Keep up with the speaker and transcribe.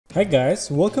Hi guys,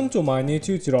 welcome to my new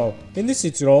tutorial. In this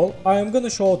tutorial, I am gonna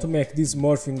show how to make this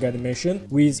morphing animation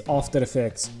with After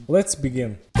Effects. Let's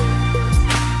begin.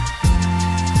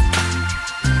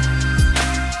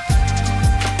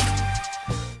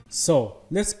 So,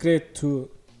 let's create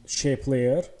two shape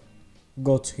layer.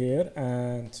 Go to here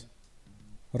and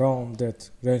round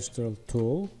that range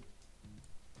tool.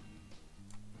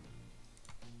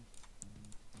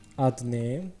 Add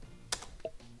name,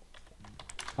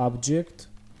 object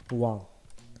 1,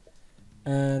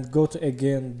 and go to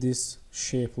again this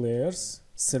shape layers,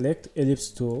 select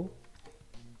ellipse tool.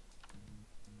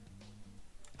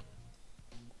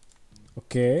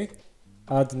 Okay,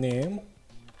 add name,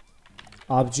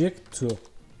 object 2.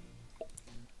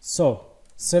 So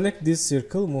select this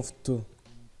circle, move to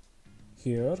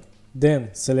here,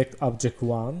 then select object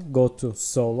 1, go to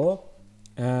solo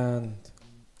and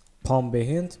palm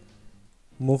behind,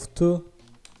 move to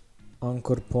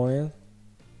anchor point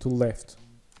to left.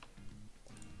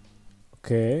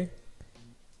 Okay,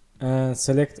 and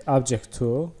select object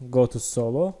 2, go to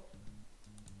solo,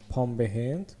 palm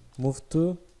behind, move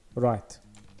to right.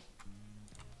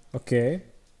 Okay,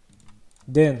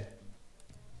 then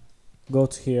go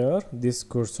to here, this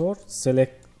cursor,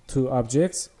 select two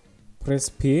objects, press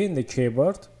P in the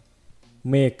keyboard,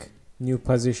 make new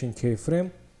position keyframe,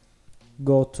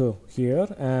 go to here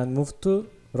and move to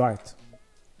right.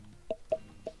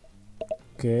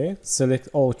 Okay, select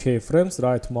all keyframes,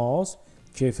 right mouse,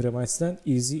 keyframe assistant,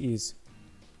 easy ease.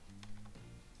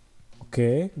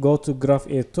 Okay, go to graph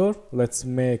editor, let's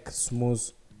make smooth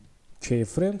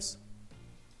keyframes.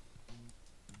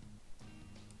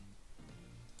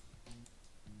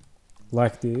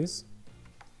 Like this.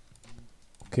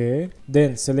 Okay,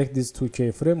 then select these two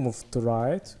keyframes, move to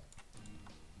right.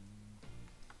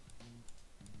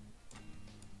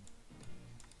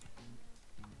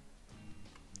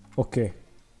 Okay,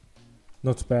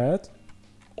 not bad.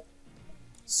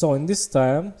 So in this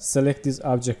time, select this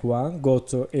object 1, go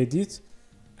to edit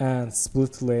and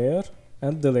split layer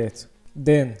and delete.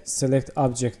 Then select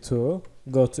object 2,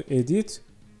 go to edit,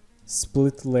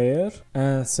 split layer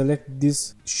and select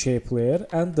this shape layer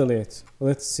and delete.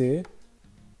 Let's see.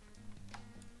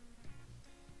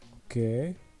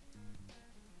 Okay,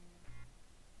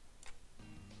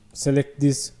 select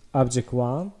this object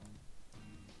 1,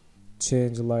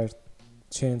 change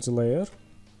layer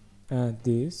and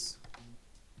this.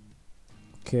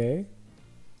 Okay,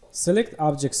 select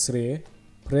object 3,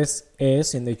 press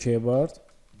S in the keyboard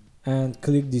and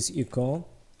click this icon,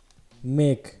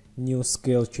 make new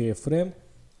scale keyframe,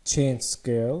 change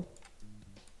scale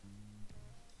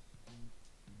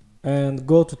and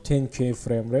go to 10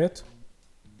 keyframe rate,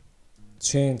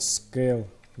 change scale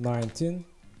 19,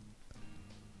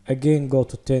 again go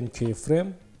to 10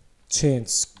 keyframe, change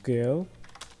scale,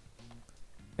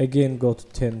 again go to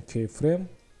 10 keyframe,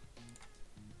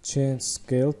 change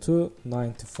scale to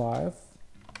 95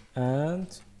 and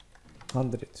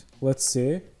 100. Let's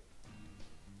see.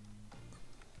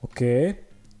 Okay,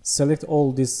 select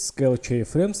all these scale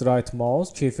keyframes, right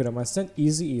mouse, keyframe assistant,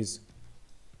 easy ease.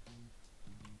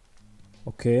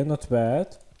 Okay, not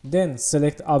bad. Then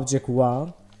select object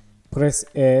 1, press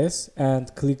S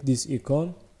and click this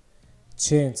icon,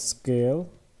 change scale,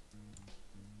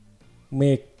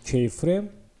 make keyframe,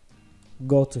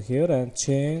 go to here and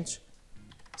change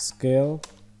scale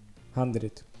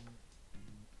 100.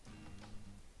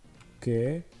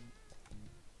 Okay,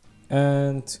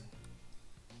 and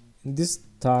this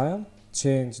time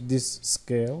change this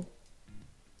scale.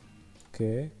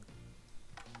 Okay,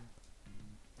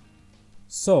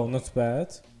 so not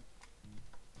bad.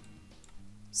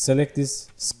 Select this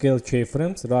scale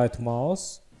keyframes, right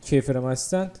mouse, keyframe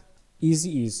assistant, easy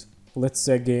ease. Let's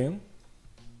say again.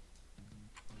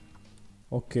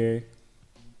 Okay,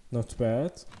 not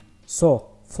bad.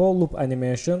 So for loop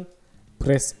animation,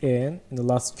 press N in the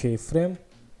last keyframe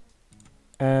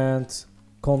and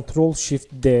Ctrl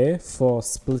Shift D for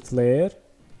split layer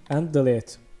and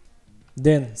delete.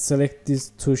 Then select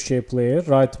these two shape layer,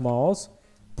 right mouse,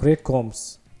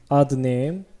 pre-comps, add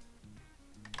name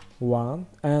 1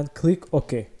 and click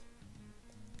OK.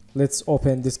 Let's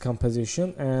open this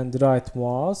composition and right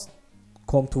mouse,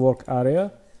 come to work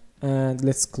area and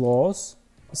let's close.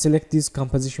 Select this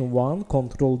composition 1,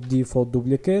 Ctrl D for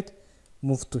duplicate,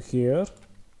 move to here.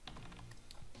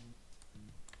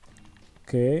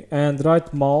 Okay, and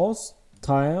right mouse,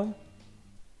 time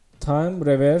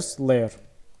reverse layer.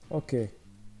 Okay,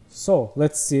 so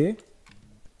let's see.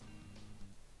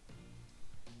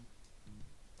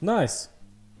 Nice.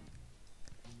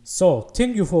 So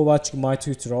thank you for watching my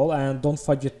tutorial and don't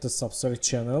forget to subscribe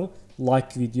channel,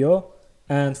 like video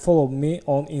and follow me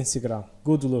on Instagram.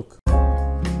 Good luck.